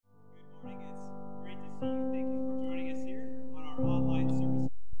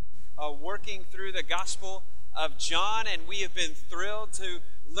working through the Gospel of John, and we have been thrilled to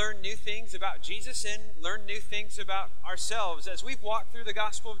learn new things about Jesus and learn new things about ourselves. As we've walked through the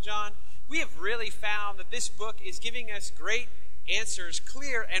Gospel of John, we have really found that this book is giving us great answers,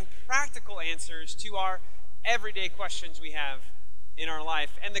 clear and practical answers to our everyday questions we have in our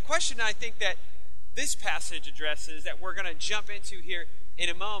life. And the question I think that this passage addresses, that we're going to jump into here in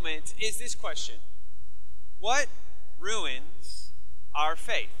a moment, is this question: what ruins our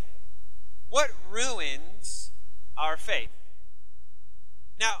faith? What ruins our faith?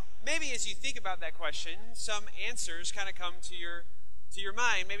 Now, maybe as you think about that question, some answers kind of come to your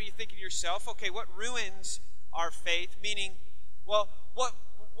mind. Maybe you think of yourself, okay, what ruins our faith? Meaning, well, what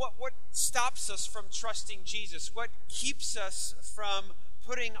stops us from trusting Jesus? What keeps us from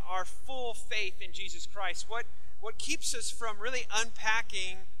putting our full faith in Jesus Christ? What keeps us from really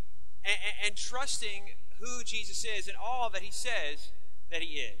unpacking and trusting who Jesus is and all that he says that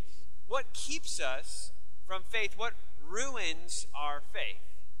he is? What keeps us from faith? What ruins our faith?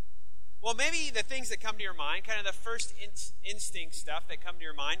 Well, maybe the things that come to your mind, kind of the first instinct stuff that come to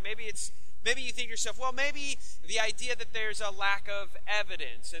your mind, maybe you think to yourself, well, maybe the idea that there's a lack of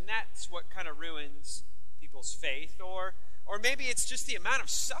evidence, and that's what kind of ruins people's faith. Or maybe it's just the amount of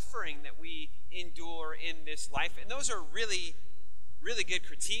suffering that we endure in this life. And those are really, really good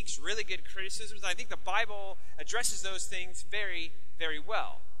critiques, really good criticisms. I think the Bible addresses those things very, very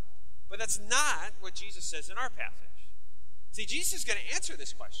well. But that's not what Jesus says in our passage. See, Jesus is going to answer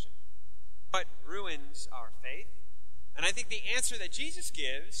this question: what ruins our faith? And I think the answer that Jesus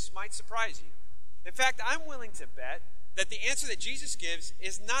gives might surprise you. In fact, I'm willing to bet that the answer that Jesus gives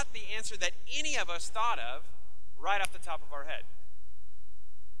is not the answer that any of us thought of right off the top of our head.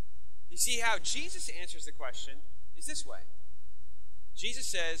 You see, how Jesus answers the question is this way. Jesus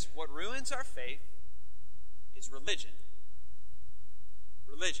says, what ruins our faith is religion.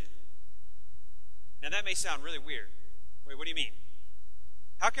 Religion. Now that may sound really weird. Wait, what do you mean?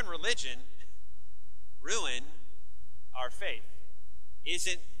 How can religion ruin our faith?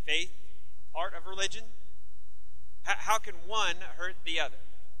 Isn't faith part of religion? How can one hurt the other?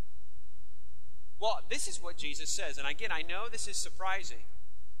 Well, this is what Jesus says. And again, I know this is surprising,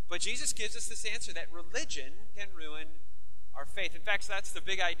 but Jesus gives us this answer that religion can ruin our faith. In fact, that's the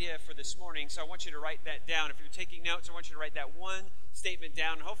big idea for this morning, so I want you to write that down. If you're taking notes, I want you to write that one statement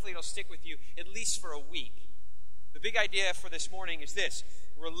down, and hopefully it'll stick with you at least for a week. The big idea for this morning is this: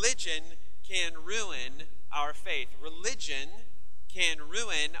 religion can ruin our faith. Religion can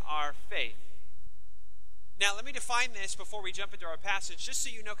ruin our faith. Now, let me define this before we jump into our passage, just so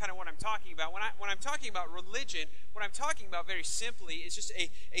you know kind of what I'm talking about. When I'm talking about religion, what I'm talking about very simply is just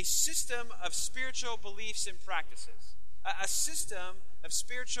a system of spiritual beliefs and practices. A system of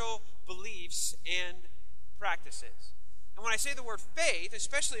spiritual beliefs and practices. And when I say the word faith,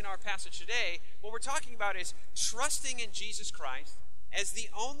 especially in our passage today, what we're talking about is trusting in Jesus Christ as the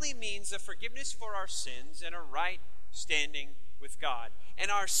only means of forgiveness for our sins and a right standing with God. And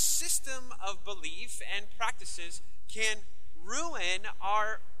our system of belief and practices can ruin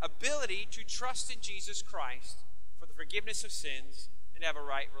our ability to trust in Jesus Christ for the forgiveness of sins and have a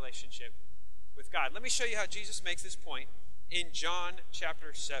right relationship with God. Let me show you how Jesus makes this point in John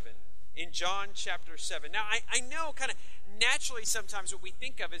chapter 7. In John chapter 7. Now, I know kind of naturally sometimes what we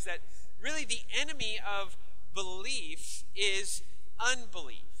think of is that really the enemy of belief is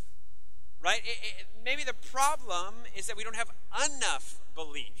unbelief. Right? Maybe the problem is that we don't have enough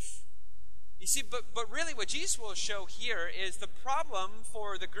belief. You see, but really what Jesus will show here is the problem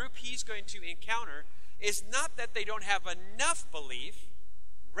for the group he's going to encounter is not that they don't have enough belief,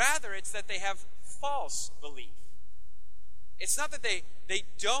 rather it's that they have false belief. It's not that they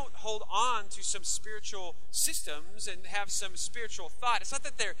don't hold on to some spiritual systems and have some spiritual thought. It's not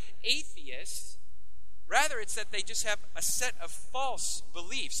that they're atheists. Rather, it's that they just have a set of false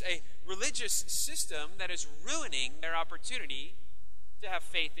beliefs, a religious system that is ruining their opportunity to have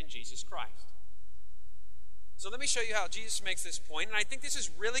faith in Jesus Christ. So let me show you how Jesus makes this point, and I think this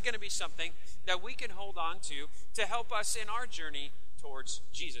is really going to be something that we can hold on to help us in our journey towards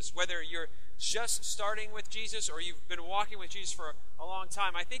Jesus. Whether you're just starting with Jesus or you've been walking with Jesus for a long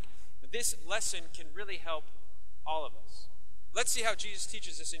time, I think this lesson can really help all of us. Let's see how Jesus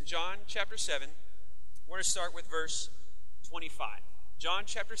teaches us in John chapter 7. We're going to start with verse 25. John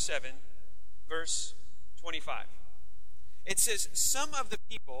chapter 7, verse 25. It says, "Some of the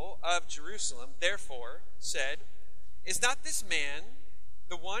people of Jerusalem, therefore, said, 'Is not this man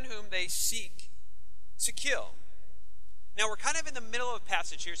the one whom they seek to kill?'" Now, we're kind of in the middle of a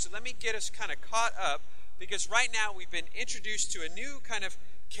passage here, so let me get us kind of caught up, because right now we've been introduced to a new kind of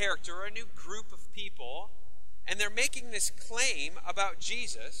character, or a new group of people, and they're making this claim about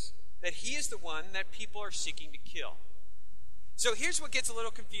Jesus that he is the one that people are seeking to kill. So here's what gets a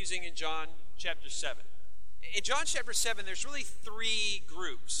little confusing in John chapter 7. In John chapter 7, there's really three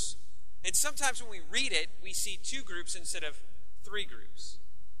groups. And sometimes when we read it, we see two groups instead of three groups.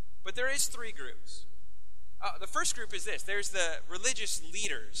 But there is three groups. The first group is this. There's the religious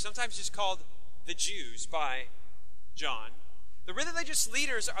leaders, sometimes just called the Jews by John. The religious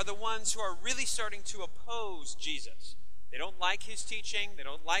leaders are the ones who are really starting to oppose Jesus. They don't like his teaching. They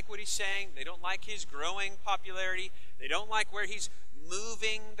don't like what he's saying. They don't like his growing popularity. They don't like where he's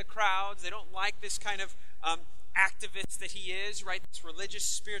moving the crowds. They don't like this kind of activist that he is, right? This religious,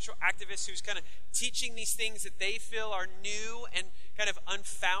 spiritual activist who's kind of teaching these things that they feel are new and kind of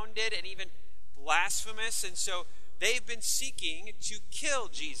unfounded and even blasphemous. And so they've been seeking to kill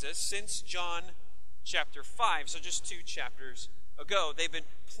Jesus since John chapter 5, so just 2 chapters ago. They've been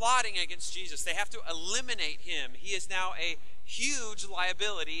plotting against Jesus. They have to eliminate him. He is now a huge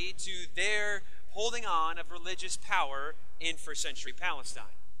liability to their holding on of religious power in first century Palestine.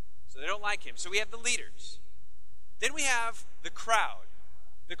 So they don't like him. So we have the leaders. Then we have the crowd.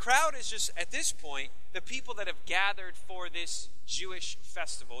 The crowd is just, at this point, the people that have gathered for this Jewish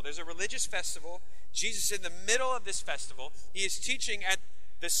festival. There's a religious festival. Jesus is in the middle of this festival. He is teaching at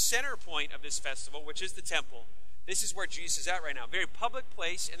the center point of this festival, which is the temple. This is where Jesus is at right now. Very public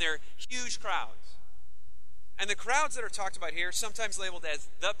place, and there are huge crowds. And the crowds that are talked about here, sometimes labeled as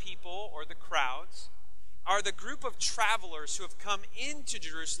the people or the crowds, are the group of travelers who have come into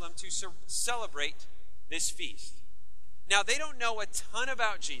Jerusalem to celebrate this feast. Now, they don't know a ton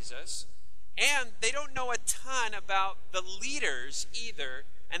about Jesus, and they don't know a ton about the leaders either,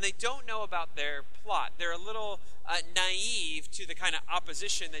 and they don't know about their plot. They're a little naive to the kind of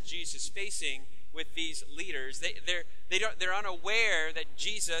opposition that Jesus is facing with these leaders. They're unaware that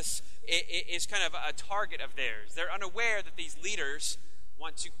Jesus is kind of a target of theirs. They're unaware that these leaders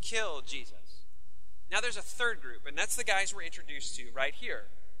want to kill Jesus. Now there's a third group, and that's the guys we're introduced to right here.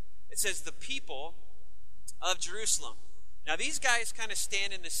 It says the people of Jerusalem. Now these guys kind of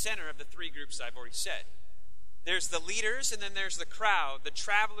stand in the center of the three groups I've already said. There's the leaders, and then there's the crowd, the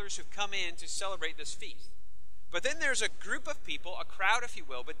travelers who've come in to celebrate this feast. But then there's a group of people, a crowd if you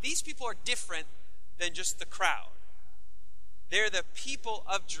will, but these people are different than just the crowd. They're the people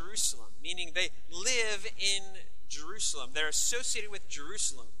of Jerusalem, meaning they live in Jerusalem. They're associated with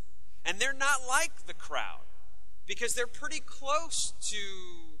Jerusalem. And they're not like the crowd because they're pretty close to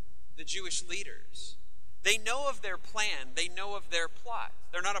the Jewish leaders. They know of their plan. They know of their plot.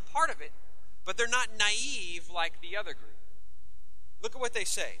 They're not a part of it, but they're not naive like the other group. Look at what they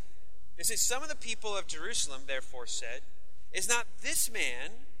say. It says, some of the people of Jerusalem, therefore, said, is not this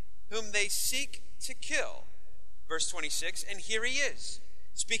man whom they seek to kill? Verse 26, and here he is,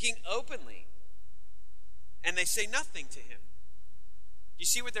 speaking openly, and they say nothing to him. You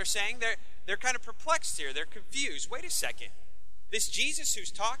see what they're saying? They're kind of perplexed here. They're confused. Wait a second. This Jesus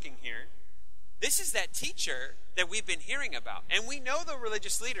who's talking here, this is that teacher that we've been hearing about. And we know the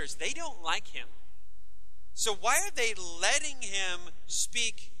religious leaders, they don't like him. So why are they letting him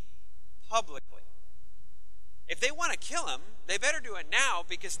speak publicly? If they want to kill him, they better do it now,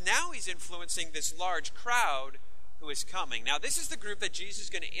 because now he's influencing this large crowd who is coming. Now this is the group that Jesus is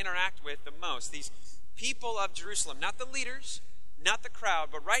going to interact with the most. These people of Jerusalem, not the leaders, not the crowd,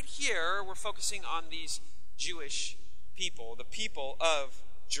 but right here we're focusing on these Jewish people, the people of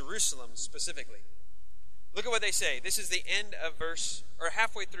Jerusalem specifically. Look at what they say. This is the end of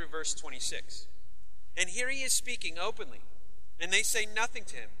halfway through verse 26. And here he is speaking openly, and they say nothing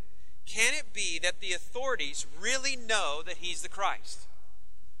to him. Can it be that the authorities really know that he's the Christ?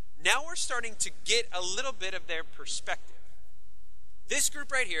 Now we're starting to get a little bit of their perspective. This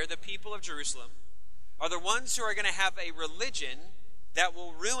group right here, the people of Jerusalem, are the ones who are going to have a religion that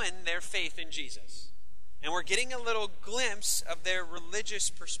will ruin their faith in Jesus. And we're getting a little glimpse of their religious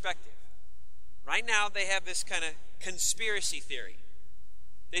perspective. Right now, they have this kind of conspiracy theory.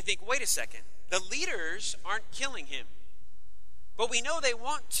 They think, wait a second, the leaders aren't killing him, but we know they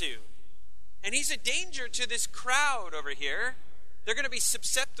want to. And he's a danger to this crowd over here. They're going to be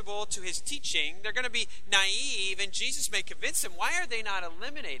susceptible to his teaching. They're going to be naive, and Jesus may convince them. Why are they not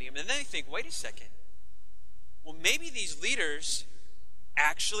eliminating him? And then they think, wait a second. Well, maybe these leaders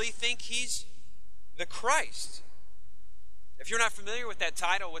actually think he's the Christ. If you're not familiar with that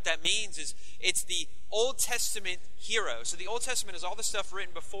title, what that means is it's the Old Testament hero. So the Old Testament is all the stuff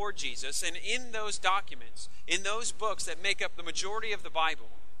written before Jesus, and in those documents, in those books that make up the majority of the Bible,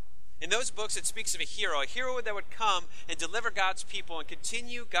 in those books it speaks of a hero that would come and deliver God's people and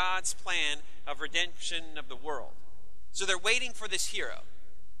continue God's plan of redemption of the world. So they're waiting for this hero.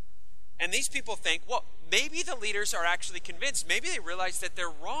 And these people think, well, maybe the leaders are actually convinced. Maybe they realize that they're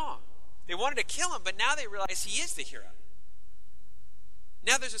wrong. They wanted to kill him, but now they realize he is the hero.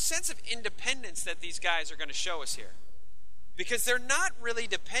 Now there's a sense of independence that these guys are going to show us here, because they're not really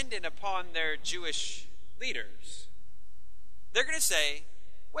dependent upon their Jewish leaders. They're going to say,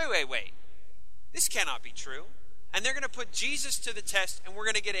 wait, this cannot be true. And they're going to put Jesus to the test, and we're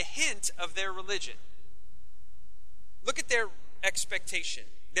going to get a hint of their religion. Look at their expectation,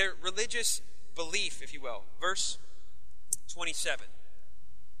 their religious belief, if you will. Verse 27.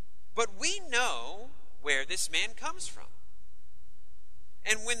 But we know where this man comes from.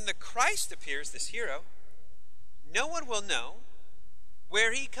 And when the Christ appears, this hero, no one will know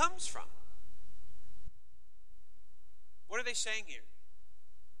where he comes from. What are they saying here?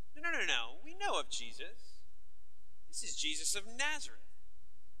 No. We know of Jesus. This is Jesus of Nazareth.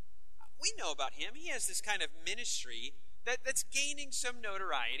 We know about him. He has this kind of ministry that's gaining some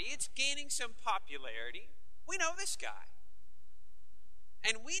notoriety. It's gaining some popularity. We know this guy.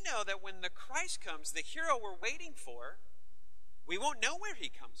 And we know that when the Christ comes, the hero we're waiting for, we won't know where he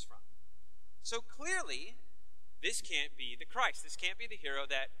comes from. So clearly, this can't be the Christ. This can't be the hero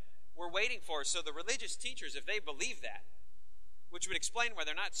that we're waiting for. So the religious teachers, if they believe that, which would explain why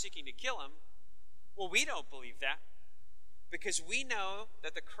they're not seeking to kill him, well, we don't believe that, because we know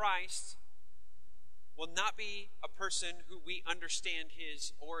that the Christ will not be a person who we understand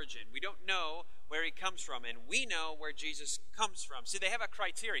his origin. We don't know where he comes from, and we know where Jesus comes from. See, they have a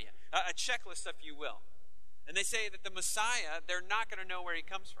criteria, a checklist, if you will. And they say that the Messiah, they're not going to know where he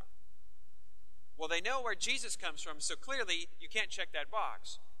comes from. Well, they know where Jesus comes from, so clearly you can't check that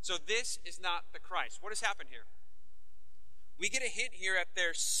box. So this is not the Christ. What has happened here? We get a hint here at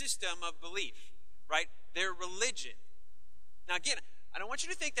their system of belief, right? Their religion. Now again, I don't want you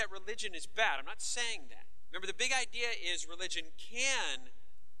to think that religion is bad. I'm not saying that. Remember, the big idea is religion can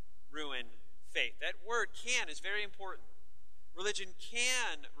ruin faith. That word "can" is very important. Religion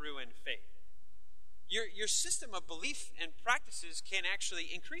can ruin faith. Your system of belief and practices can actually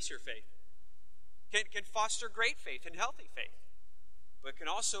increase your faith, can foster great faith and healthy faith, but can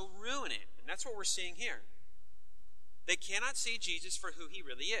also ruin it. And that's what we're seeing here. They cannot see Jesus for who he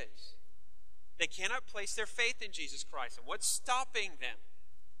really is. They cannot place their faith in Jesus Christ. And what's stopping them?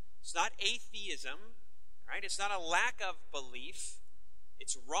 It's not atheism, right? It's not a lack of belief.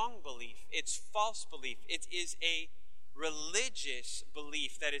 It's wrong belief. It's false belief. It is a religious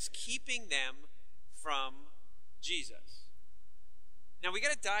belief that is keeping them from Jesus. Now we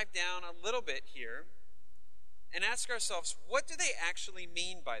got to dive down a little bit here and ask ourselves, what do they actually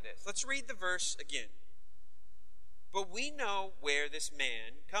mean by this? Let's read the verse again. But we know where this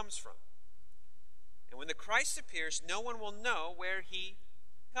man comes from. And when the Christ appears, no one will know where he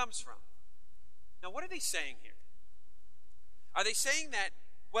comes from. Now, what are they saying here? Are they saying that,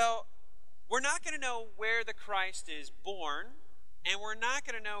 well, we're not going to know where the Christ is born, and we're not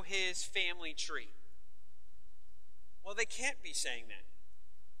going to know his family tree? Well, they can't be saying that.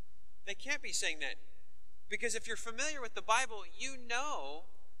 They can't be saying that. Because if you're familiar with the Bible, you know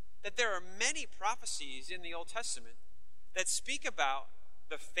that there are many prophecies in the Old Testament that speak about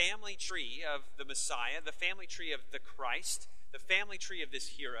the family tree of the Messiah, the family tree of the Christ, the family tree of this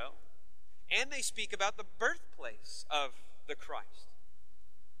hero, and they speak about the birthplace of the Christ.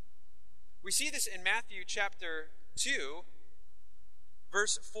 We see this in Matthew chapter 2,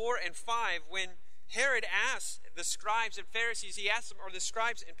 verse 4 and 5, when Herod asked the scribes and Pharisees, he asked them, or the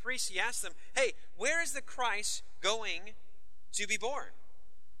scribes and priests, he asked them, hey, where is the Christ going to be born?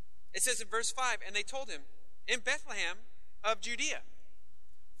 It says in verse 5, and they told him, in Bethlehem of Judea.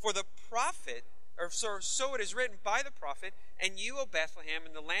 For the prophet, or so it is written by the prophet, and you, O Bethlehem,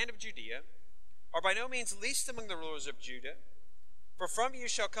 in the land of Judea, are by no means least among the rulers of Judah, for from you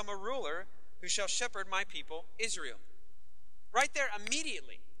shall come a ruler who shall shepherd my people Israel. Right there,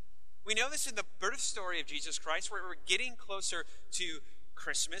 immediately. We know this in the birth story of Jesus Christ, where we're getting closer to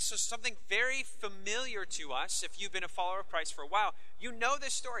Christmas, so something very familiar to us. If you've been a follower of Christ for a while, you know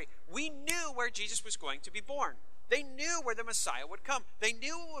this story. We knew where Jesus was going to be born. They knew where the Messiah would come. They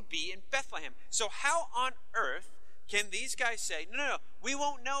knew it would be in Bethlehem. So how on earth can these guys say, no, we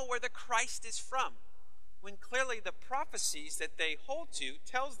won't know where the Christ is from, when clearly the prophecies that they hold to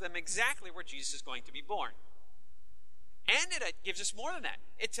tells them exactly where Jesus is going to be born? And it gives us more than that.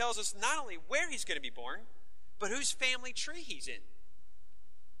 It tells us not only where he's going to be born, but whose family tree he's in.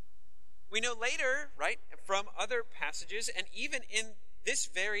 We know later, right, from other passages, and even in this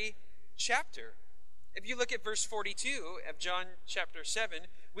very chapter, if you look at verse 42 of John chapter 7,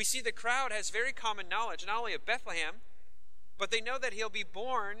 we see the crowd has very common knowledge, not only of Bethlehem, but they know that he'll be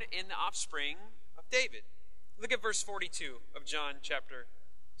born in the offspring of David. Look at verse 42 of John chapter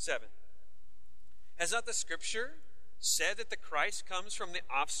 7. Has not the scripture said that the Christ comes from the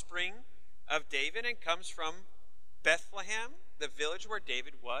offspring of David and comes from Bethlehem, the village where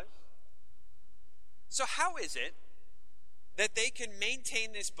David was. So how is it that they can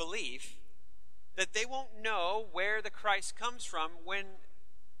maintain this belief that they won't know where the Christ comes from when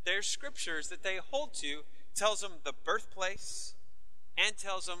their scriptures that they hold to tells them the birthplace and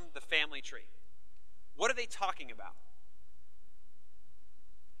tells them the family tree? What are they talking about?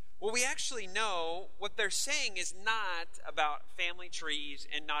 Well, we actually know what they're saying is not about family trees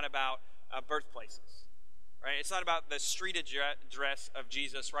and not about birthplaces, right? It's not about the street address of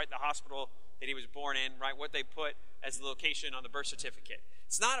Jesus, right? The hospital that he was born in, right? What they put as the location on the birth certificate.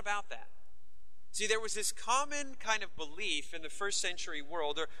 It's not about that. See, there was this common kind of belief in the first century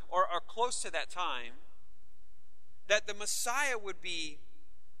world, or close to that time, that the Messiah would be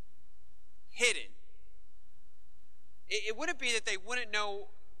hidden. It wouldn't be that they wouldn't know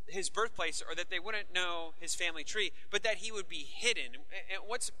his birthplace or that they wouldn't know his family tree, but that he would be hidden. And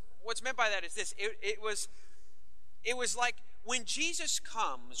what's meant by that is this. It was like when Jesus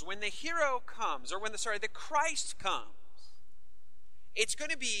comes, when the hero comes, or when the Christ comes, it's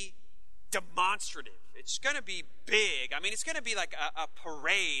going to be demonstrative. It's going to be big. I mean, it's going to be like a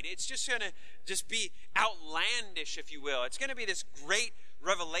parade. It's just going to be outlandish, if you will. It's going to be this great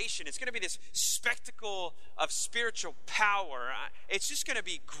revelation. It's going to be this spectacle of spiritual power. It's just going to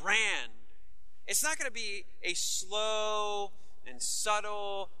be grand. It's not going to be a slow and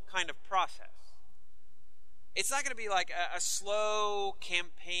subtle kind of process. It's not going to be like a slow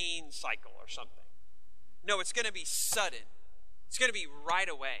campaign cycle or something. No, it's going to be sudden. It's going to be right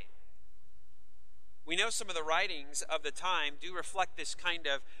away. We know some of the writings of the time do reflect this kind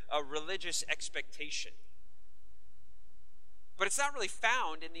of religious expectation. But it's not really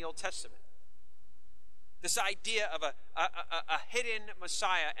found in the Old Testament. This idea of a hidden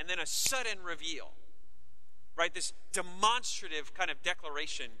Messiah and then a sudden reveal. Right? This demonstrative kind of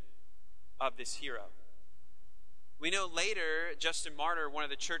declaration of this hero. We know later, Justin Martyr, one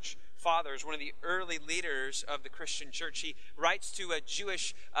of the church fathers, one of the early leaders of the Christian church, he writes to a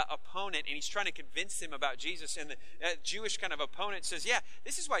Jewish opponent, and he's trying to convince him about Jesus. And the Jewish kind of opponent says, yeah,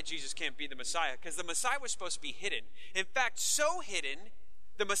 this is why Jesus can't be the Messiah, because the Messiah was supposed to be hidden. In fact, so hidden,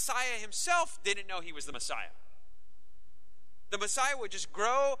 the Messiah himself didn't know he was the Messiah. The Messiah would just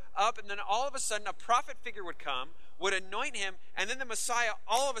grow up, and then all of a sudden a prophet figure would come, would anoint him, and then the Messiah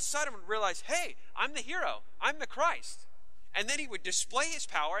all of a sudden would realize, hey, I'm the hero. I'm the Christ. And then he would display his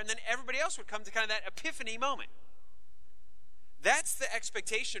power, and then everybody else would come to kind of that epiphany moment. That's the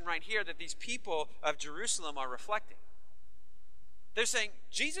expectation right here that these people of Jerusalem are reflecting. They're saying,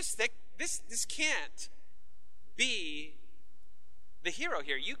 Jesus, this can't be the hero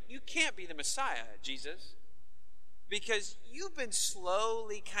here. You can't be the Messiah, Jesus, because you've been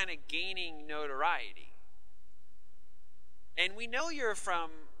slowly kind of gaining notoriety. And we know you're from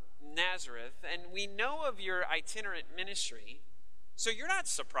Nazareth, and we know of your itinerant ministry, so you're not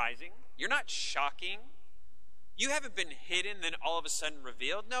surprising. You're not shocking. You haven't been hidden, then all of a sudden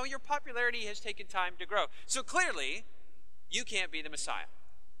revealed. No, your popularity has taken time to grow. So clearly, you can't be the Messiah.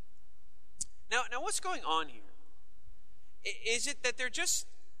 Now what's going on here? Is it that they're just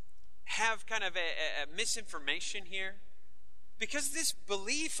have kind of a misinformation here? Because this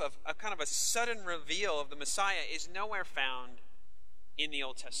belief of a kind of a sudden reveal of the Messiah is nowhere found in the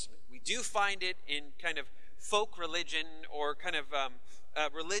Old Testament. We do find it in kind of folk religion or kind of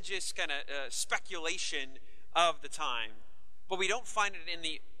religious kind of speculation of the time, but we don't find it in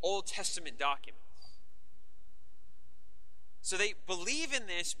the Old Testament documents. So they believe in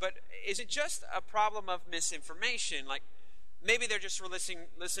this, but is it just a problem of misinformation? Like, maybe they're just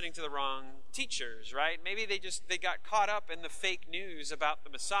listening to the wrong teachers, right? Maybe they got caught up in the fake news about the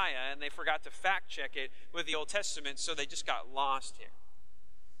Messiah and they forgot to fact check it with the Old Testament, so they just got lost here.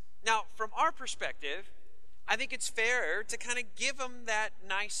 Now, from our perspective, I think it's fair to kind of give them that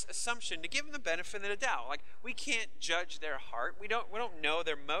nice assumption, to give them the benefit of the doubt. Like, we can't judge their heart. We don't know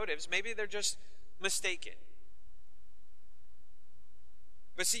their motives. Maybe they're just mistaken.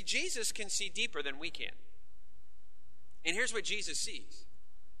 But see, Jesus can see deeper than we can. And here's what Jesus sees.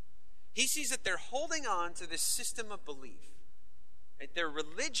 He sees that they're holding on to this system of belief. That their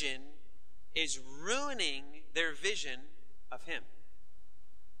religion is ruining their vision of him.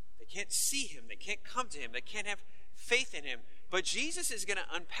 They can't see him. They can't come to him. They can't have faith in him. But Jesus is going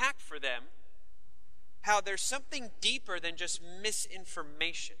to unpack for them how there's something deeper than just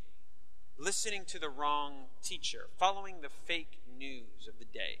misinformation. Listening to the wrong teacher. Following the fake news of the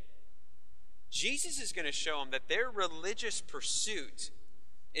day. Jesus is going to show them that their religious pursuit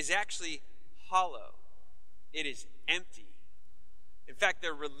is actually hollow. It is empty. In fact,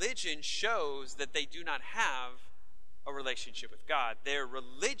 their religion shows that they do not have a relationship with God. Their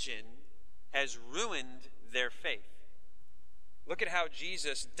religion has ruined their faith. Look at how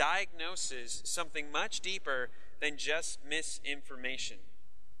Jesus diagnoses something much deeper than just misinformation.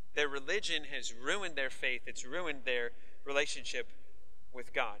 Their religion has ruined their faith. It's ruined their relationship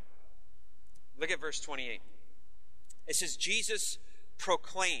with God. Look at verse 28. It says, Jesus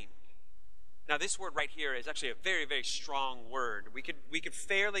proclaimed. Now, this word right here is actually a very, very strong word. We could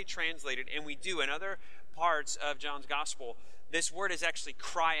fairly translate it, and we do in other parts of John's gospel. This word is actually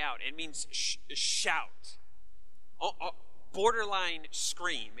cry out. It means shout. Borderline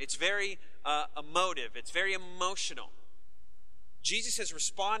scream. It's very emotive. It's very emotional. Jesus has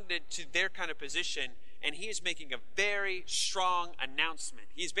responded to their kind of position, and he is making a very strong announcement.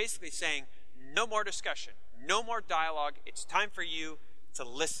 He is basically saying, no more discussion, no more dialogue. It's time for you to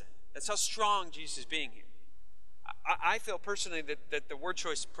listen. That's how strong Jesus is being here. I feel personally that the word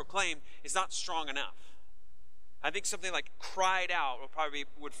choice proclaim is not strong enough. I think something like cried out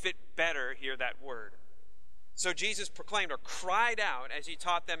would fit better here, that word. So Jesus proclaimed or cried out as he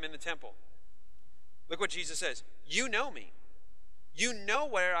taught them in the temple. Look what Jesus says. You know me. You know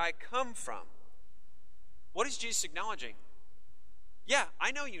where I come from. What is Jesus acknowledging? Yeah,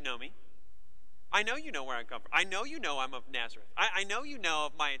 I know you know me. I know you know where I come from. I know you know I'm of Nazareth. I know you know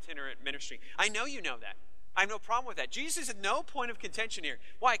of my itinerant ministry. I know you know that. I have no problem with that. Jesus is at no point of contention here.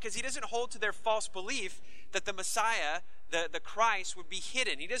 Why? Because he doesn't hold to their false belief that the Messiah, the Christ, would be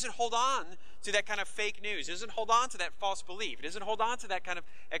hidden. He doesn't hold on to that kind of fake news. He doesn't hold on to that false belief. He doesn't hold on to that kind of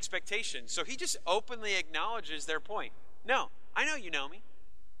expectation. So he just openly acknowledges their point. No, I know you know me.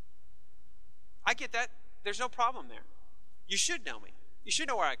 I get that. There's no problem there. You should know me. You should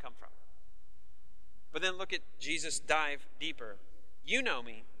know where I come from. But then look at Jesus dive deeper. You know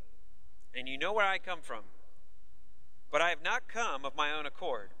me, and you know where I come from. But I have not come of my own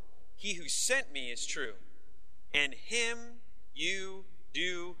accord. He who sent me is true, and him you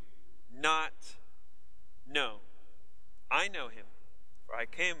do not know. I know him, for I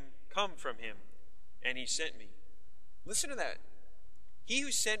come from him, and he sent me. Listen to that. He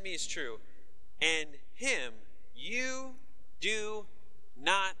who sent me is true, and him you do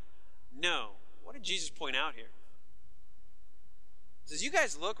not know. What did Jesus point out here? He says, you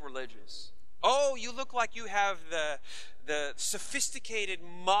guys look religious. Oh, you look like you have the sophisticated,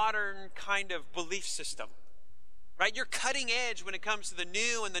 modern kind of belief system. Right? You're cutting edge when it comes to the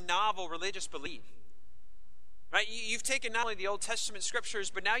new and the novel religious belief. Right? You've taken not only the Old Testament scriptures,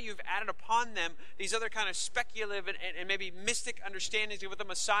 but now you've added upon them these other kind of speculative and maybe mystic understandings of what the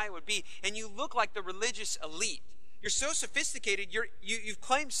Messiah would be. And you look like the religious elite. You're so sophisticated, you've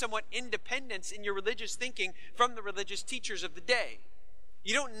claimed somewhat independence in your religious thinking from the religious teachers of the day.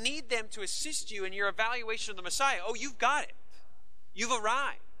 You don't need them to assist you in your evaluation of the Messiah. Oh, you've got it. You've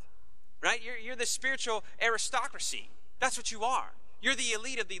arrived. Right? You're the spiritual aristocracy. That's what you are. You're the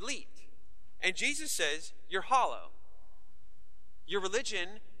elite of the elite. And Jesus says, you're hollow. Your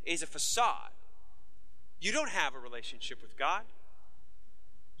religion is a facade. You don't have a relationship with God.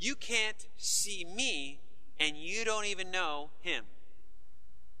 You can't see me, and you don't even know him.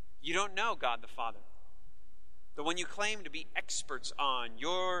 You don't know God the Father. The one you claim to be experts on.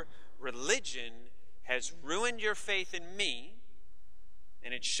 Your religion has ruined your faith in me,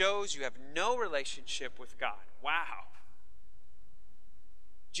 and it shows you have no relationship with God. Wow.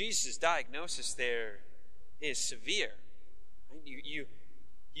 Jesus' diagnosis there is severe.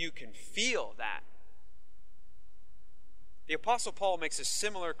 You can feel that. The Apostle Paul makes a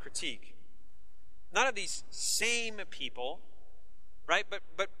similar critique. Not of these same people, right?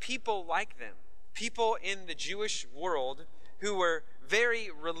 But people like them. People in the Jewish world who were very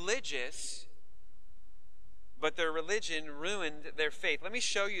religious, but their religion ruined their faith. Let me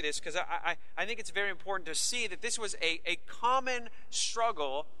show you this, because I think it's very important to see that this was a common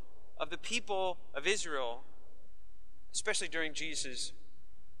struggle of the people of Israel, especially during Jesus'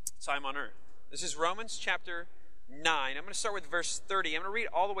 time on earth. This is Romans chapter 9. I'm going to start with verse 30. I'm going to read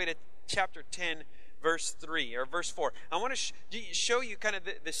all the way to chapter 10, verse 3 or verse 4. I want to show you kind of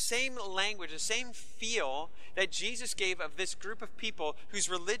the same language, the same feel that Jesus gave of this group of people whose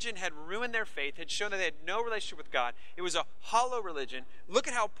religion had ruined their faith, had shown that they had no relationship with God. It was a hollow religion. Look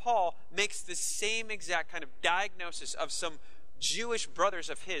at how Paul makes the same exact kind of diagnosis of some Jewish brothers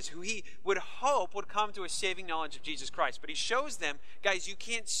of his who he would hope would come to a saving knowledge of Jesus Christ. But he shows them, guys, you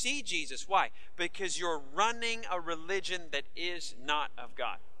can't see Jesus. Why? Because you're running a religion that is not of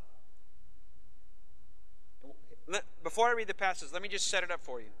God. Before I read the passage, let me just set it up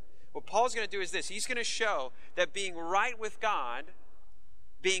for you. What Paul's going to do is this. He's going to show that being right with God,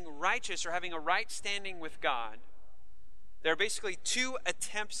 being righteous or having a right standing with God, there are basically two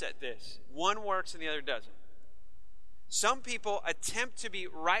attempts at this. One works and the other doesn't. Some people attempt to be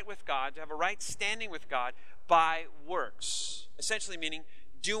right with God, to have a right standing with God by works. Essentially meaning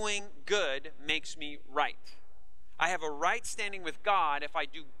doing good makes me right. I have a right standing with God if I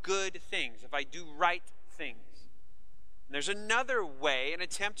do good things, if I do right things. And there's another way, an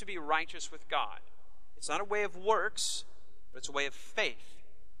attempt to be righteous with God. It's not a way of works, but it's a way of faith.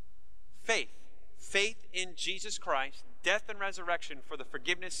 Faith. Faith in Jesus Christ, death and resurrection for the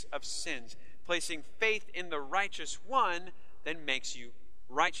forgiveness of sins. Placing faith in the righteous one then makes you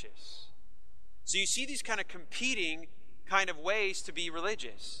righteous. So you see these kind of competing kind of ways to be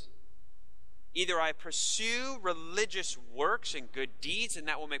religious. Either I pursue religious works and good deeds, and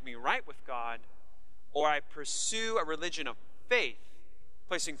that will make me right with God, or I pursue a religion of faith,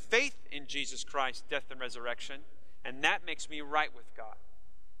 placing faith in Jesus Christ, death and resurrection, and that makes me right with God.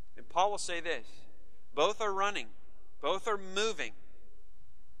 And Paul will say this, both are running, both are moving,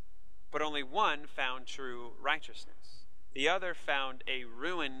 but only one found true righteousness. The other found a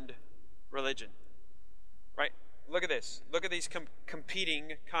ruined religion. Right? Look at this. Look at these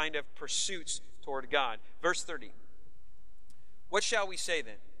competing kind of pursuits toward God. Verse 30. What shall we say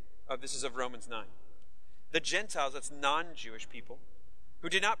then? Oh, this is of Romans 9. The Gentiles, that's non-Jewish people, who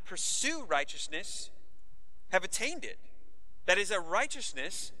did not pursue righteousness, have attained it. That is a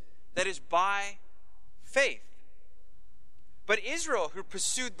righteousness that is by faith. But Israel, who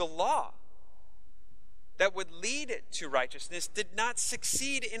pursued the law that would lead to righteousness, did not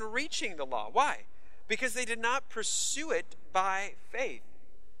succeed in reaching the law. Why? Because they did not pursue it by faith,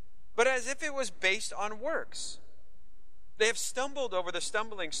 but as if it was based on works. They have stumbled over the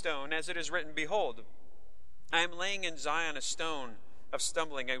stumbling stone, as it is written, behold, I am laying in Zion a stone of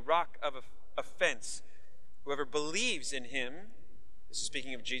stumbling, a rock of offense. Whoever believes in him, this is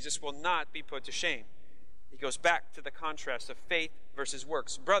speaking of Jesus, will not be put to shame. He goes back to the contrast of faith versus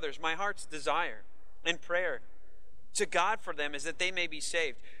works. Brothers, my heart's desire and prayer to God for them is that they may be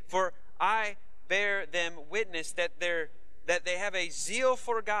saved. For I bear them witness that they have a zeal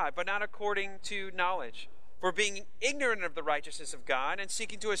for God, but not according to knowledge. For being ignorant of the righteousness of God and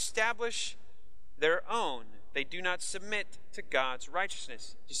seeking to establish their own, they do not submit to God's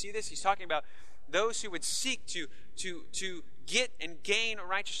righteousness. Do you see this? He's talking about those who would seek to get and gain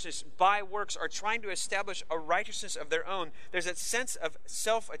righteousness by works are trying to establish a righteousness of their own. There's that sense of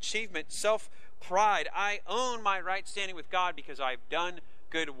self-achievement, self-pride. I own my right standing with God because I've done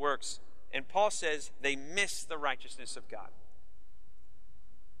good works. And Paul says they miss the righteousness of God.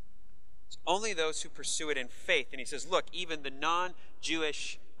 It's only those who pursue it in faith. And he says, look, even the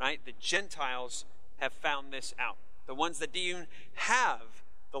non-Jewish, right, the Gentiles have found this out. The ones that didn't even have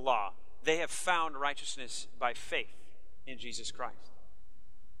the law, they have found righteousness by faith in Jesus Christ.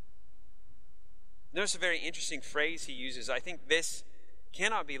 Notice a very interesting phrase he uses. I think this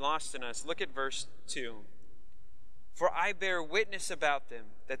cannot be lost in us. Look at verse 2. For I bear witness about them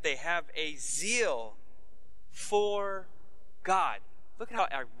that they have a zeal for God. Look at how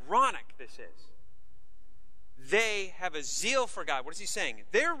ironic this is. They have a zeal for God. What is he saying?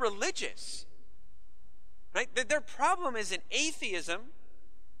 They're religious. Right? Their problem isn't atheism.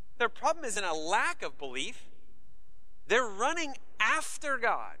 Their problem isn't a lack of belief. They're running after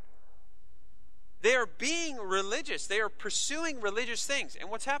God. They are being religious. They are pursuing religious things. And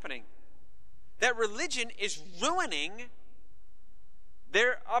what's happening? That religion is ruining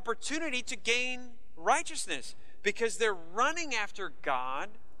their opportunity to gain righteousness because they're running after God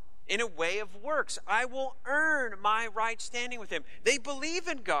in a way of works. I will earn my right standing with him. They believe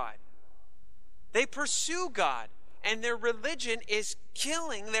in God. They pursue God. And their religion is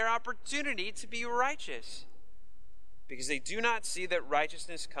killing their opportunity to be righteous because they do not see that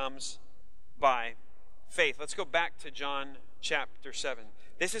righteousness comes by faith. Let's go back to John chapter 7.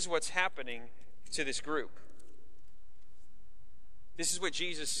 This is what's happening to this group. This is what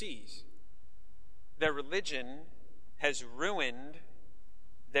Jesus sees. Their religion has ruined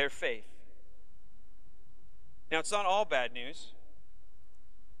their faith. Now, it's not all bad news.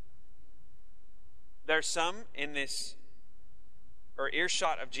 There's some in this, or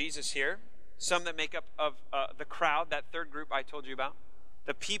earshot of Jesus here, some that make up of the crowd, that third group I told you about,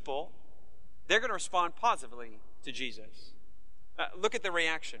 the people, they're going to respond positively to Jesus. Look at the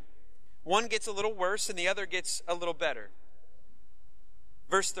reaction. One gets a little worse and the other gets a little better.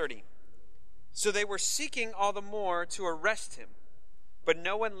 Verse 30. So they were seeking all the more to arrest him, but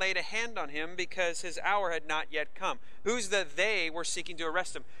no one laid a hand on him because his hour had not yet come. Who's the they were seeking to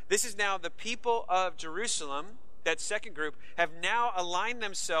arrest him? This is now the people of Jerusalem, that second group, have now aligned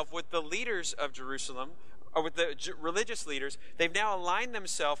themselves with the leaders of Jerusalem, or with the religious leaders. They've now aligned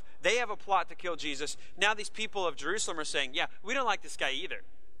themselves. They have a plot to kill Jesus. Now these people of Jerusalem are saying, yeah, we don't like this guy either.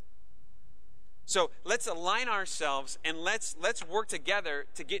 So let's align ourselves and let's work together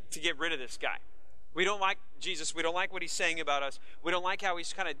to get rid of this guy. We don't like Jesus. We don't like what he's saying about us. We don't like how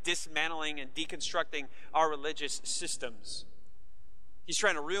he's kind of dismantling and deconstructing our religious systems. He's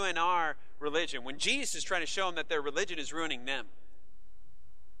trying to ruin our religion when Jesus is trying to show them that their religion is ruining them.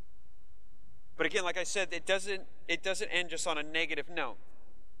 But again, like I said, it doesn't end just on a negative note.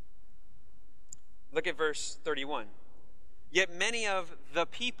 Look at verse 31. Yet many of the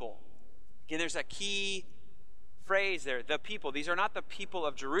people, again, there's that key phrase there, the people. These are not the people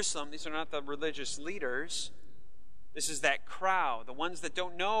of Jerusalem. These are not the religious leaders. This is that crowd, the ones that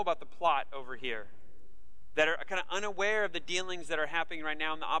don't know about the plot over here, that are kind of unaware of the dealings that are happening right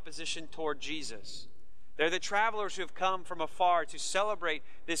now in the opposition toward Jesus. They're the travelers who have come from afar to celebrate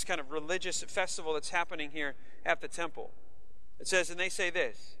this kind of religious festival that's happening here at the temple. It says, and they say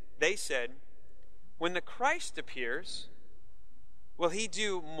this, they said, when the Christ appears, will he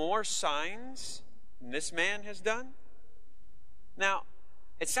do more signs than this man has done? Now,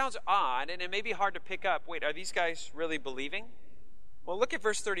 it sounds odd, and it may be hard to pick up. Wait, are these guys really believing? Well, look at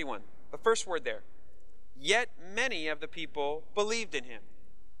verse 31, the first word there. Yet many of the people believed in him.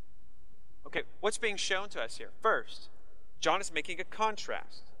 Okay, what's being shown to us here? First, John is making a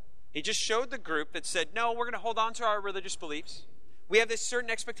contrast. He just showed the group that said, no, we're going to hold on to our religious beliefs. We have this certain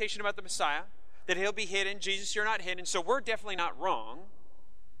expectation about the Messiah, that he'll be hidden. Jesus, you're not hidden, so we're definitely not wrong.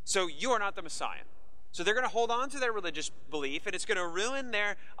 So you are not the Messiah. So they're going to hold on to their religious belief, and it's going to ruin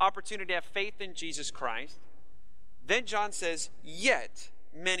their opportunity to have faith in Jesus Christ. Then John says, yet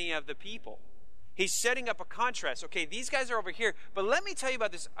many of the people. He's setting up a contrast. Okay, these guys are over here, but let me tell you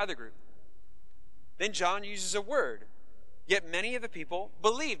about this other group. Then John uses a word. Yet many of the people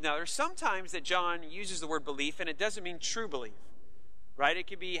believe. Now, there's sometimes that John uses the word belief, and it doesn't mean true belief. Right? It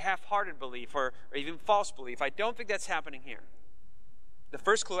can be half-hearted belief or even false belief. I don't think that's happening here. The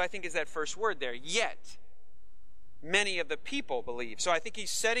first clue, I think, is that first word there. Yet many of the people believe. So I think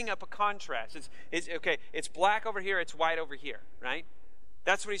he's setting up a contrast. It's black over here, it's white over here, right?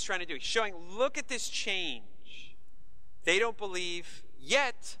 That's what he's trying to do. He's showing, look at this change. They don't believe,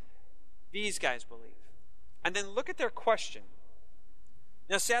 yet these guys believe. And then look at their question.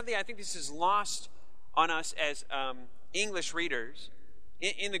 Now, sadly, I think this is lost on us as English readers.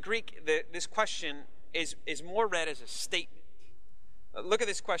 In the Greek, this question is more read as a statement. Look at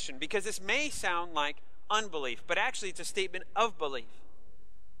this question, because this may sound like unbelief, but actually it's a statement of belief.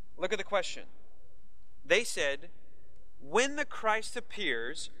 Look at the question. They said, when the Christ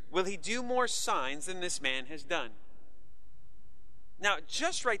appears, will he do more signs than this man has done? Now,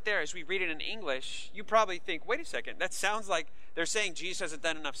 just right there, as we read it in English, you probably think, wait a second, that sounds like they're saying Jesus hasn't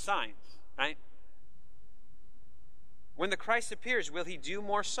done enough signs, right? When the Christ appears, will he do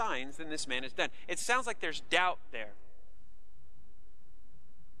more signs than this man has done? It sounds like there's doubt there.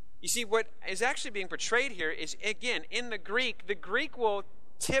 You see, what is actually being portrayed here is, again, in the Greek will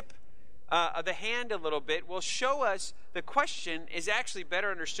tip the hand a little bit, will show us the question is actually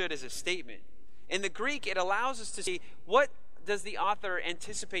better understood as a statement. In the Greek, it allows us to see what does the author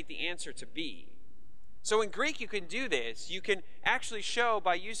anticipate the answer to be. So in Greek, you can do this. You can actually show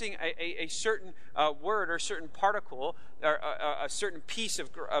by using a certain word or a certain particle or a certain piece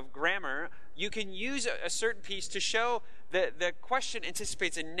of grammar, you can use a certain piece to show that the question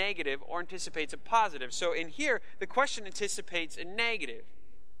anticipates a negative or anticipates a positive. So in here, the question anticipates a negative.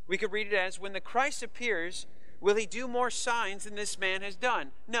 We could read it as, when the Christ appears, will he do more signs than this man has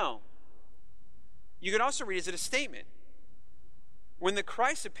done? No. You can also read it as a statement. When the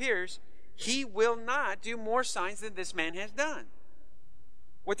Christ appears, he will not do more signs than this man has done.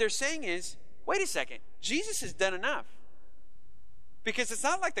 What they're saying is, wait a second, Jesus has done enough. Because it's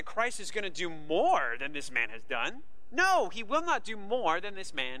not like the Christ is going to do more than this man has done. No, he will not do more than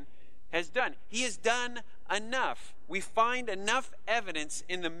this man has done. He has done enough. We find enough evidence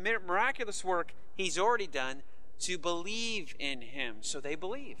in the miraculous work he's already done to believe in him. So they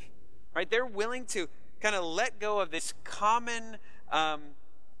believe. Right? They're willing to kind of let go of this common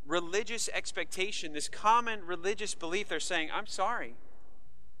religious expectation, this common religious belief. They're saying, I'm sorry.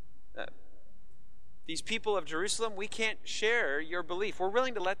 These people of Jerusalem, we can't share your belief. We're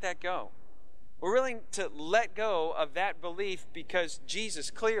willing to let that go. We're willing to let go of that belief because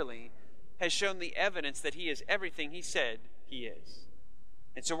Jesus clearly has shown the evidence that he is everything he said he is.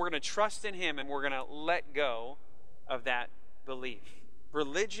 And so we're going to trust in him and we're going to let go of that belief.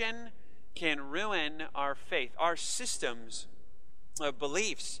 Religion can ruin our faith. Our systems of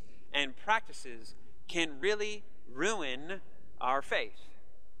beliefs and practices can really ruin our faith.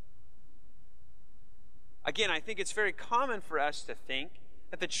 Again, I think it's very common for us to think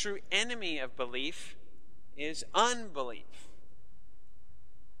that the true enemy of belief is unbelief.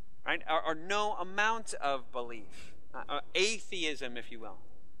 right? Or no amount of belief. Atheism, if you will.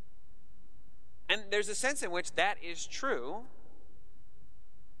 And there's a sense in which that is true.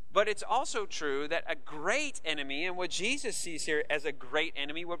 But it's also true that a great enemy, and what Jesus sees here as a great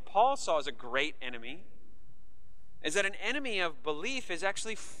enemy, what Paul saw as a great enemy, is that an enemy of belief is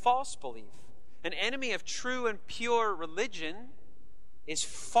actually false belief. An enemy of true and pure religion is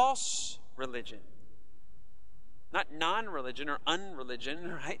false religion. Not non-religion or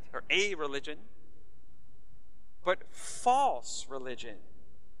unreligion, right? Or a religion. But false religion.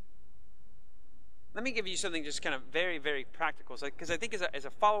 Let me give you something just kind of very, very practical. Because I think as a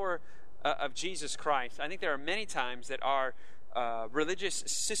follower of Jesus Christ, I think there are many times that our religious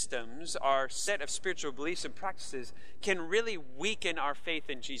systems, our set of spiritual beliefs and practices can really weaken our faith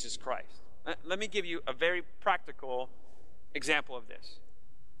in Jesus Christ. Let me give you a very practical example of this.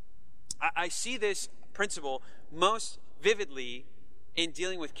 I see this principle most vividly in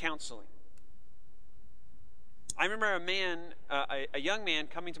dealing with counseling. I remember a young man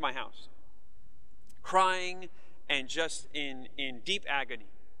coming to my house, crying and just in deep agony.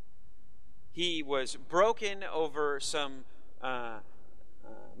 He was broken over some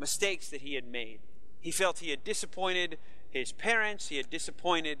mistakes that he had made. He felt he had disappointed his parents, he had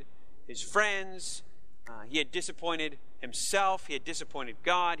disappointed his friends, he had disappointed himself, he had disappointed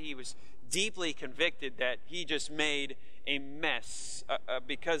God. He was deeply convicted that he just made a mess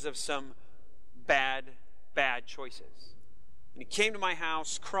because of some bad choices. And he came to my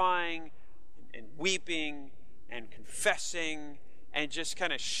house crying and weeping and confessing and just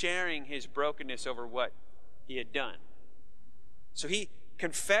kind of sharing his brokenness over what he had done. So he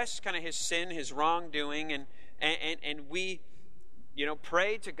confessed kind of his sin, his wrongdoing, and we,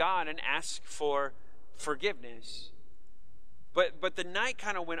 prayed to God and asked for forgiveness. But the night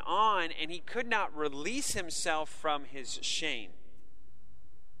kind of went on, and he could not release himself from his shame.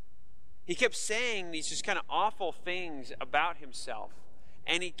 He kept saying these just kind of awful things about himself,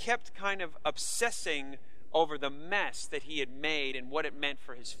 and he kept kind of obsessing over the mess that he had made and what it meant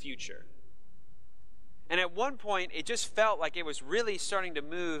for his future. And at one point, it just felt like it was really starting to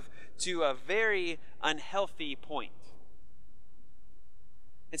move to a very unhealthy point.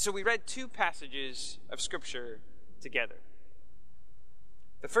 And so we read two passages of Scripture together.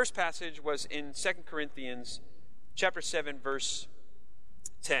 The first passage was in 2 Corinthians chapter 7, verse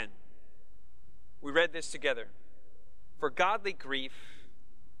 10. We read this together. For godly grief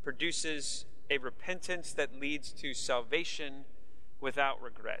produces a repentance that leads to salvation without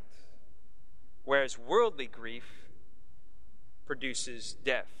regret, whereas worldly grief produces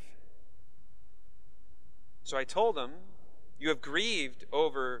death. So I told him, you have grieved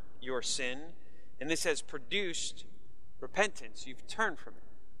over your sin, and this has produced repentance. You've turned from it.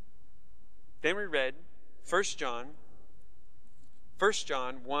 Then we read 1 John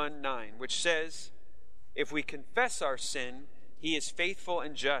 1:9, which says, if we confess our sin, he is faithful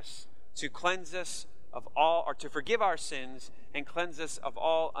and just to cleanse us of all, or to forgive our sins and cleanse us of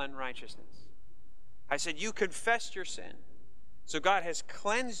all unrighteousness. I said, you confessed your sin, so God has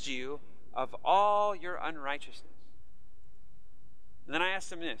cleansed you of all your unrighteousness. And then I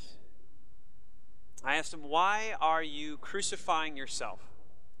asked him this. I asked him, why are you crucifying yourself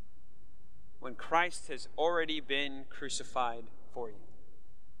when Christ has already been crucified for you?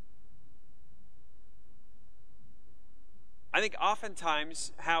 I think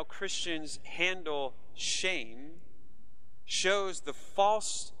oftentimes how Christians handle shame shows the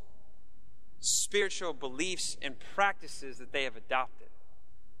false spiritual beliefs and practices that they have adopted.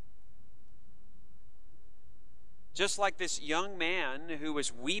 Just like this young man who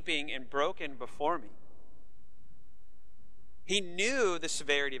was weeping and broken before me. He knew the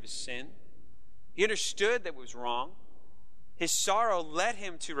severity of his sin. He understood that it was wrong. His sorrow led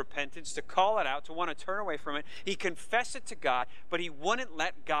him to repentance, to call it out, to want to turn away from it. He confessed it to God, but he wouldn't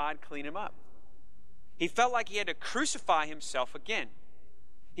let God clean him up. He felt like he had to crucify himself again.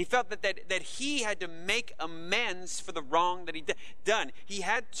 He felt that he had to make amends for the wrong that he'd done. He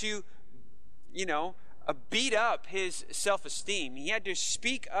had to, beat up his self-esteem. He had to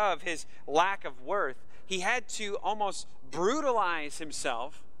speak of his lack of worth. He had to almost brutalize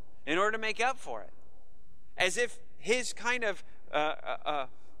himself in order to make up for it. As if his kind of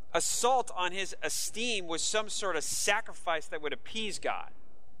assault on his esteem was some sort of sacrifice that would appease God.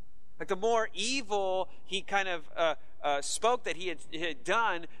 Like the more evil he kind of spoke that he had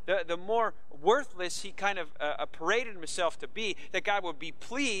done, the more worthless he kind of paraded himself to be, that God would be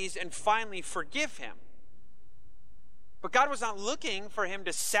pleased and finally forgive him. But God was not looking for him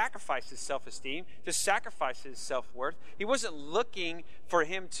to sacrifice his self-esteem, to sacrifice his self-worth. He wasn't looking for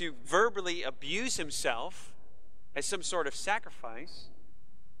him to verbally abuse himself as some sort of sacrifice.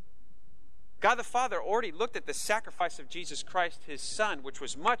 God the Father already looked at the sacrifice of Jesus Christ, his Son, which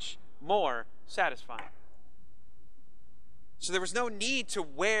was much more satisfying. So there was no need to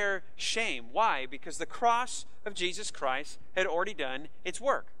wear shame. Why? Because the cross of Jesus Christ had already done its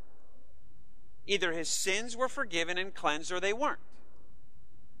work. Either his sins were forgiven and cleansed or they weren't.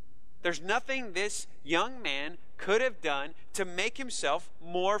 There's nothing this young man could have done to make himself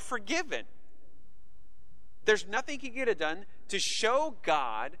more forgiven. There's nothing he could have done to show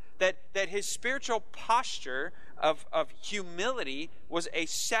God that his spiritual posture of humility was a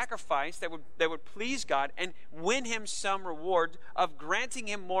sacrifice that would please God and win him some reward of granting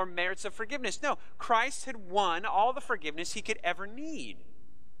him more merits of forgiveness. No, Christ had won all the forgiveness he could ever need.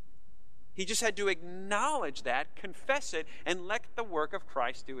 He just had to acknowledge that, confess it, and let the work of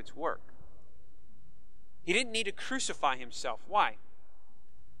Christ do its work. He didn't need to crucify himself. Why?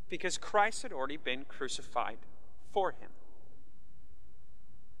 Because Christ had already been crucified for him.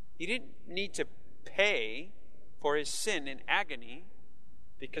 He didn't need to pay for his sin in agony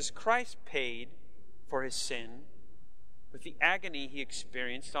because Christ paid for his sin with the agony he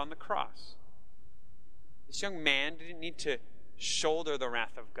experienced on the cross. This young man didn't need to shoulder the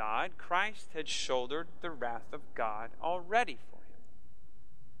wrath of God. Christ had shouldered the wrath of God already for him.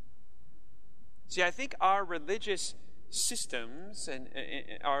 See, I think our religious systems and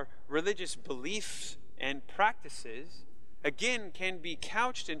our religious beliefs and practices, again, can be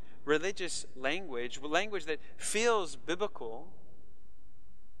couched in religious language that feels biblical,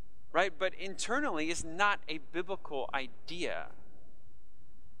 right? But internally is not a biblical idea.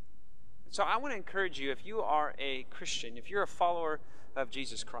 So I want to encourage you, if you are a Christian, if you're a follower of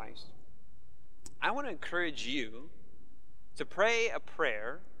Jesus Christ, I want to encourage you to pray a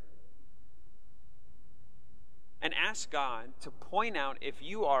prayer and ask God to point out if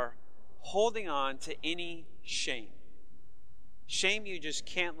you are holding on to any shame. Shame you just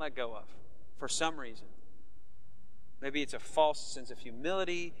can't let go of for some reason. Maybe it's a false sense of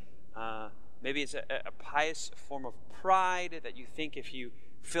humility. Maybe it's a pious form of pride that you think if you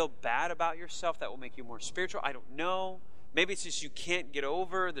feel bad about yourself, that will make you more spiritual. I don't know. Maybe it's just you can't get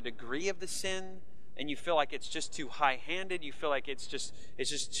over the degree of the sin and you feel like it's just too high-handed. You feel like it's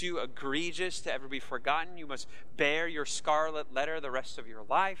just too egregious to ever be forgotten. You must bear your scarlet letter the rest of your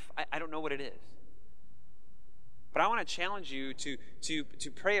life. I don't know what it is. But I want to challenge you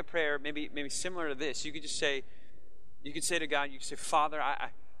to pray a prayer maybe similar to this. You could say to God, you could say, Father,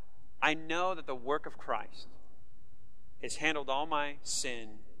 I know that the work of Christ has handled all my sin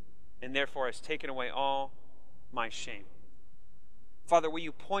and therefore has taken away all my shame. Father, will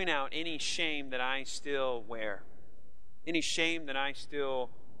you point out any shame that I still wear? Any shame that I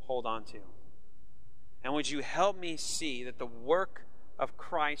still hold on to? And would you help me see that the work of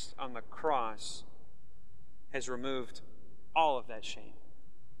Christ on the cross has removed all of that shame?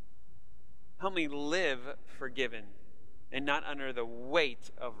 Help me live forgiven and not under the weight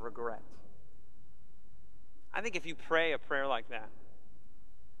of regret. I think if you pray a prayer like that,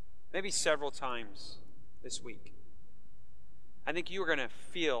 maybe several times this week, I think you are going to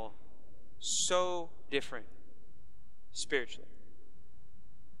feel so different spiritually.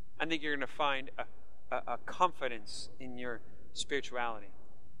 I think you're going to find a confidence in your spirituality.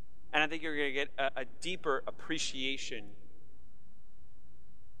 And I think you're going to get a deeper appreciation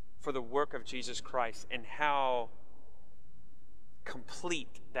for the work of Jesus Christ and how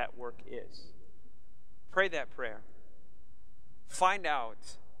complete that work is. Pray that prayer. Find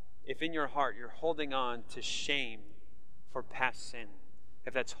out if in your heart you're holding on to shame for past sin.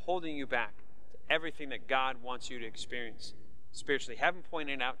 If that's holding you back to everything that God wants you to experience spiritually. Have Him point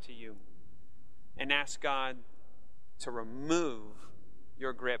it out to you. And ask God to remove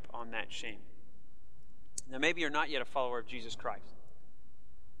your grip on that shame. Now maybe you're not yet a follower of Jesus Christ.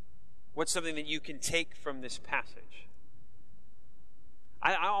 What's something that you can take from this passage?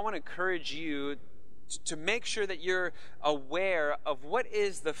 I want to encourage you to make sure that you're aware of what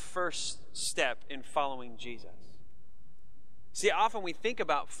is the first step in following Jesus. See, often we think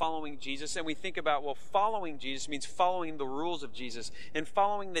about following Jesus and we think about, well, following Jesus means following the rules of Jesus and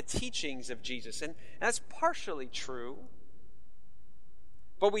following the teachings of Jesus. And that's partially true.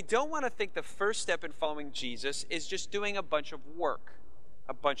 But we don't want to think the first step in following Jesus is just doing a bunch of work,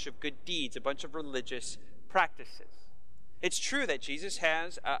 a bunch of good deeds, a bunch of religious practices. It's true that Jesus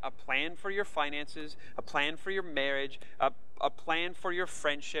has a plan for your finances, a plan for your marriage, a plan for your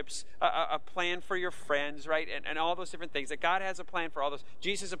friendships, a plan for your friends, right? And all those different things. That God has a plan for all those.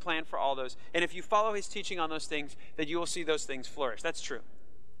 Jesus has a plan for all those. And if you follow His teaching on those things, then you will see those things flourish. That's true.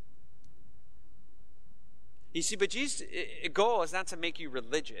 You see, but Jesus' goal is not to make you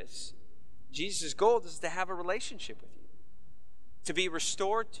religious. Jesus' goal is to have a relationship with you, to be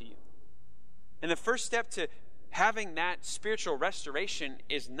restored to you, And the first step to having that spiritual restoration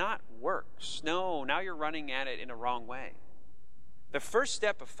is not works. No, now you're running at it in a wrong way. The first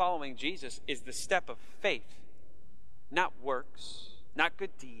step of following Jesus is the step of faith, not works, not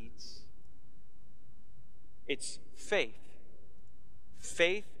good deeds. It's faith.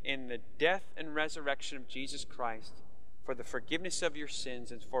 Faith in the death and resurrection of Jesus Christ for the forgiveness of your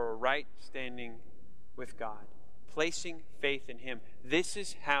sins and for a right standing with God. Placing faith in Him. This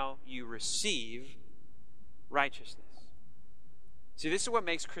is how you receive righteousness. See, this is what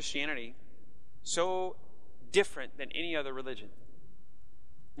makes Christianity so different than any other religion.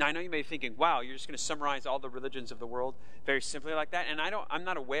 Now, I know you may be thinking, wow, you're just going to summarize all the religions of the world very simply like that. And I'm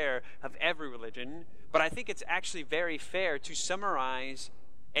not aware of every religion, but I think it's actually very fair to summarize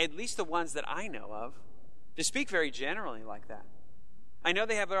at least the ones that I know of, to speak very generally like that. I know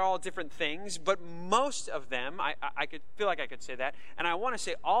they have all different things, but most of them, I could feel like I could say that, and I want to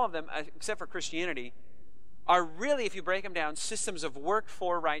say all of them, except for Christianity, are really, if you break them down, systems of work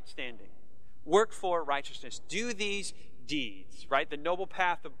for right standing, work for righteousness. Do these deeds, right? The noble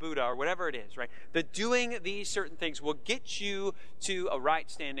path of Buddha or whatever it is, right? The doing these certain things will get you to a right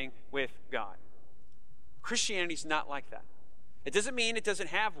standing with God. Christianity's not like that. It doesn't mean it doesn't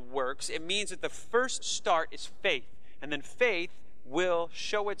have works. It means that the first start is faith, and then faith will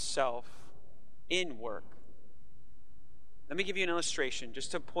show itself in work. Let me give you an illustration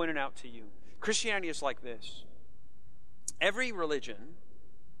just to point it out to you. Christianity is like this. Every religion,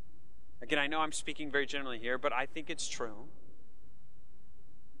 again, I know I'm speaking very generally here, but I think it's true.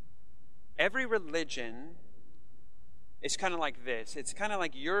 Every religion is kind of like this. It's kind of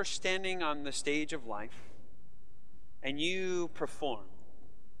like you're standing on the stage of life and you perform,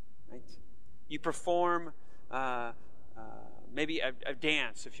 right? You perform maybe a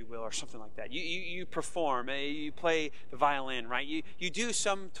dance, if you will, or something like that. You perform, you play the violin, right? You do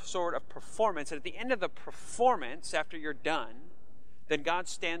some sort of performance, and at the end of the performance, after you're done, then God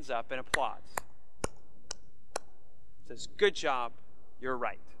stands up and applauds. Says, good job, you're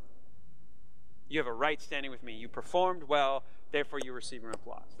right. You have a right standing with me. You performed well, therefore you receive an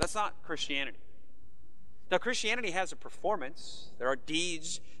applause. That's not Christianity. Now, Christianity has a performance. There are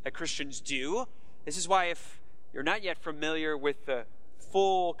deeds that Christians do. This is why if you're not yet familiar with the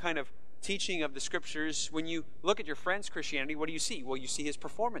full kind of teaching of the Scriptures, when you look at your friend's Christianity, what do you see? Well, you see his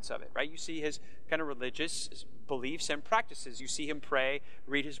performance of it, right? You see his kind of religious beliefs and practices. You see him pray,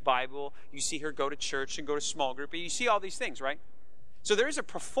 read his Bible. You see her go to church and go to small group. You see all these things, right? So there is a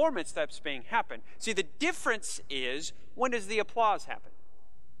performance that's being happened. See, the difference is, when does the applause happen?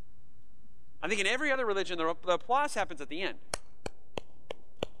 I think in every other religion, the applause happens at the end.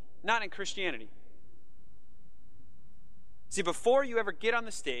 Not in Christianity. See, before you ever get on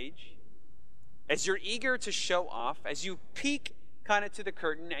the stage, as you're eager to show off, as you peek kind of to the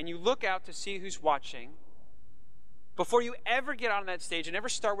curtain and you look out to see who's watching, before you ever get on that stage and ever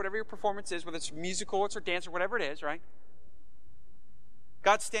start whatever your performance is, whether it's musical, it's or dance, or whatever it is, right?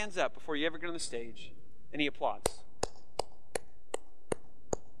 God stands up before you ever get on the stage and He applauds.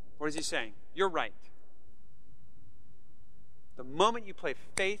 What is He saying? You're right. The moment you place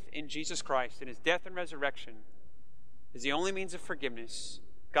faith in Jesus Christ and His death and resurrection is the only means of forgiveness,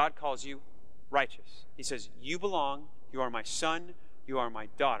 God calls you righteous. He says, you belong, you are my son, you are my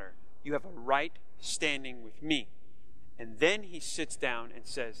daughter. You have a right standing with me. And then He sits down and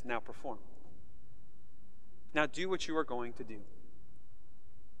says, now perform. Now do what you are going to do.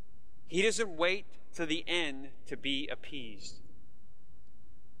 He doesn't wait to the end to be appeased.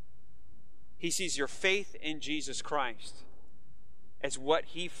 He sees your faith in Jesus Christ as what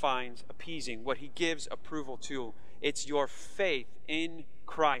He finds appeasing, what He gives approval to. It's your faith in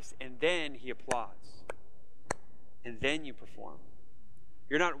Christ, and then He applauds. And then you perform.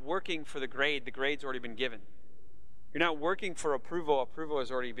 You're not working for the grade. The grade's already been given. You're not working for approval. Approval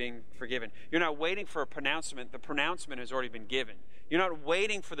is already being forgiven. You're not waiting for a pronouncement. The pronouncement has already been given. You're not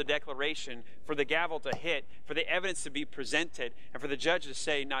waiting for the declaration, for the gavel to hit, for the evidence to be presented, and for the judge to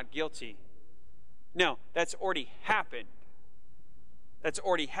say, not guilty. No, that's already happened. That's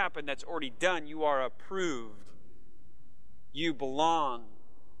already happened. That's already done. You are approved. You belong.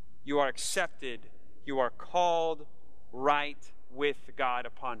 You are accepted. You are called right with God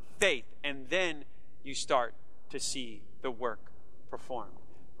upon faith. And then you start to see the work performed.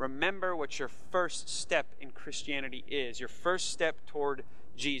 Remember what your first step in Christianity is. Your first step toward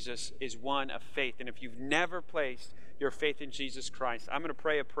Jesus is one of faith. And if you've never placed your faith in Jesus Christ, I'm going to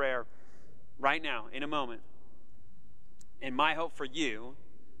pray a prayer right now, in a moment. And my hope for you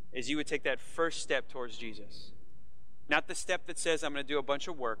is you would take that first step towards Jesus. Not the step that says, I'm going to do a bunch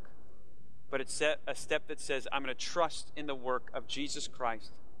of work, but it's a step that says, I'm going to trust in the work of Jesus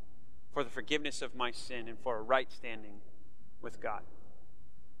Christ for the forgiveness of my sin, and for a right standing with God.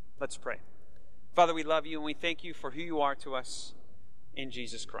 Let's pray. Father, we love you and we thank you for who you are to us in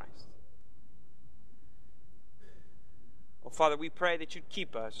Jesus Christ. Well, Father, we pray that you'd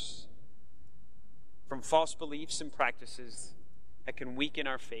keep us from false beliefs and practices that can weaken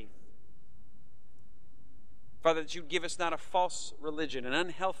our faith. Father, that you'd give us not a false religion, an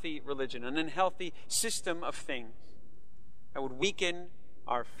unhealthy system of things that would weaken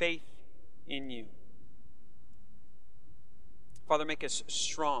our faith in you. Father, make us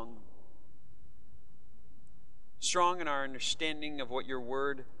strong in our understanding of what your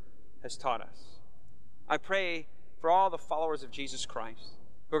word has taught us. I pray for all the followers of Jesus Christ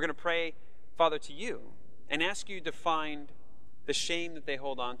who are going to pray, Father, to you and ask you to find the shame that they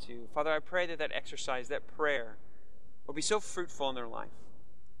hold on to. Father, I pray that that exercise, that prayer, will be so fruitful in their life.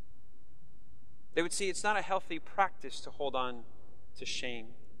 They would see it's not a healthy practice to hold on to shame.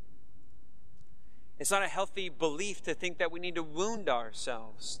 It's not a healthy belief to think that we need to wound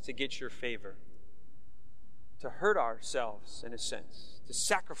ourselves to get your favor, to hurt ourselves in a sense, to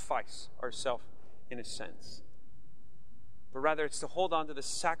sacrifice ourselves in a sense. But rather it's to hold on to the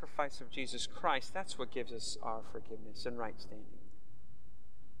sacrifice of Jesus Christ. That's what gives us our forgiveness and right standing.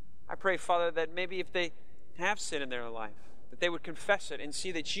 I pray, Father, that maybe if they have sin in their life, that they would confess it and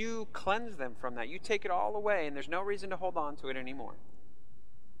see that you cleanse them from that. You take it all away and there's no reason to hold on to it anymore.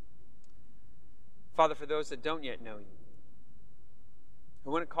 Father, for those that don't yet know you,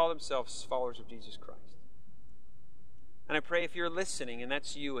 who wouldn't call themselves followers of Jesus Christ, and I pray if you're listening and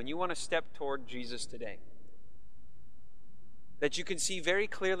that's you and you want to step toward Jesus today, that you can see very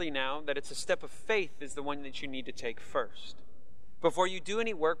clearly now that it's a step of faith is the one that you need to take first. Before you do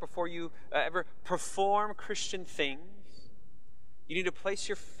any work, before you ever perform Christian things, you need to place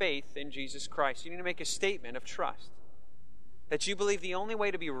your faith in Jesus Christ. You need to make a statement of trust. That you believe the only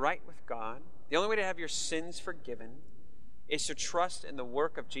way to be right with God, the only way to have your sins forgiven, is to trust in the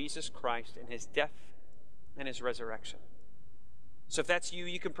work of Jesus Christ and his death and his resurrection. So if that's you,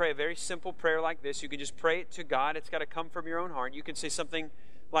 you can pray a very simple prayer like this. You can just pray it to God. It's got to come from your own heart. You can say something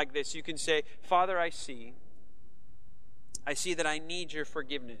like this. You can say, Father, I see that I need your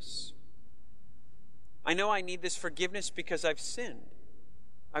forgiveness. I know I need this forgiveness because I've sinned.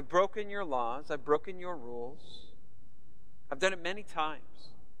 I've broken your laws. I've broken your rules. I've done it many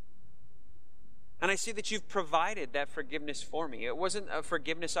times. And I see that you've provided that forgiveness for me. It wasn't a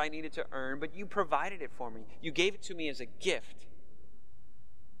forgiveness I needed to earn, but you provided it for me. You gave it to me as a gift.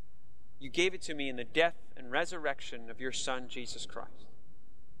 You gave it to me in the death and resurrection of your Son, Jesus Christ.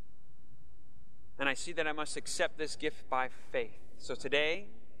 And I see that I must accept this gift by faith. So today,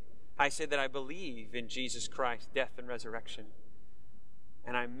 I say that I believe in Jesus Christ's death and resurrection.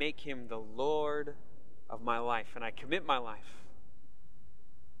 And I make him the Lord of my life. And I commit my life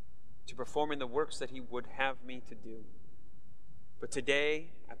to performing the works that he would have me to do. But today,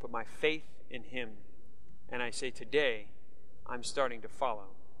 I put my faith in him. And I say today, I'm starting to follow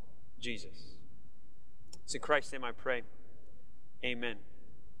Jesus. It's in Christ's name I pray. Amen.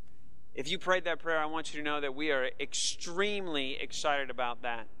 If you prayed that prayer, I want you to know that we are extremely excited about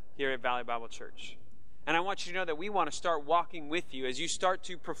that here at Valley Bible Church. And I want you to know that we want to start walking with you as you start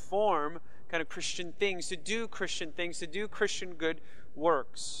to perform kind of Christian things, to do Christian things, to do Christian good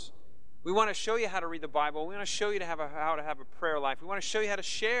works. We want to show you how to read the Bible. We want to show you how to have a prayer life. We want to show you how to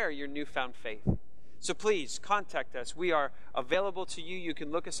share your newfound faith. So please contact us. We are available to you. You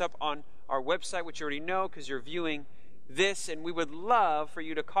can look us up on our website, which you already know because you're viewing this, and we would love for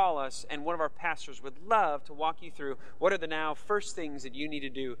you to call us, and one of our pastors would love to walk you through what are the now first things that you need to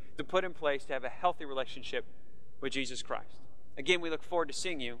do to put in place to have a healthy relationship with Jesus Christ. Again, we look forward to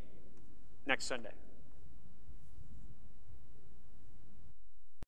seeing you next Sunday.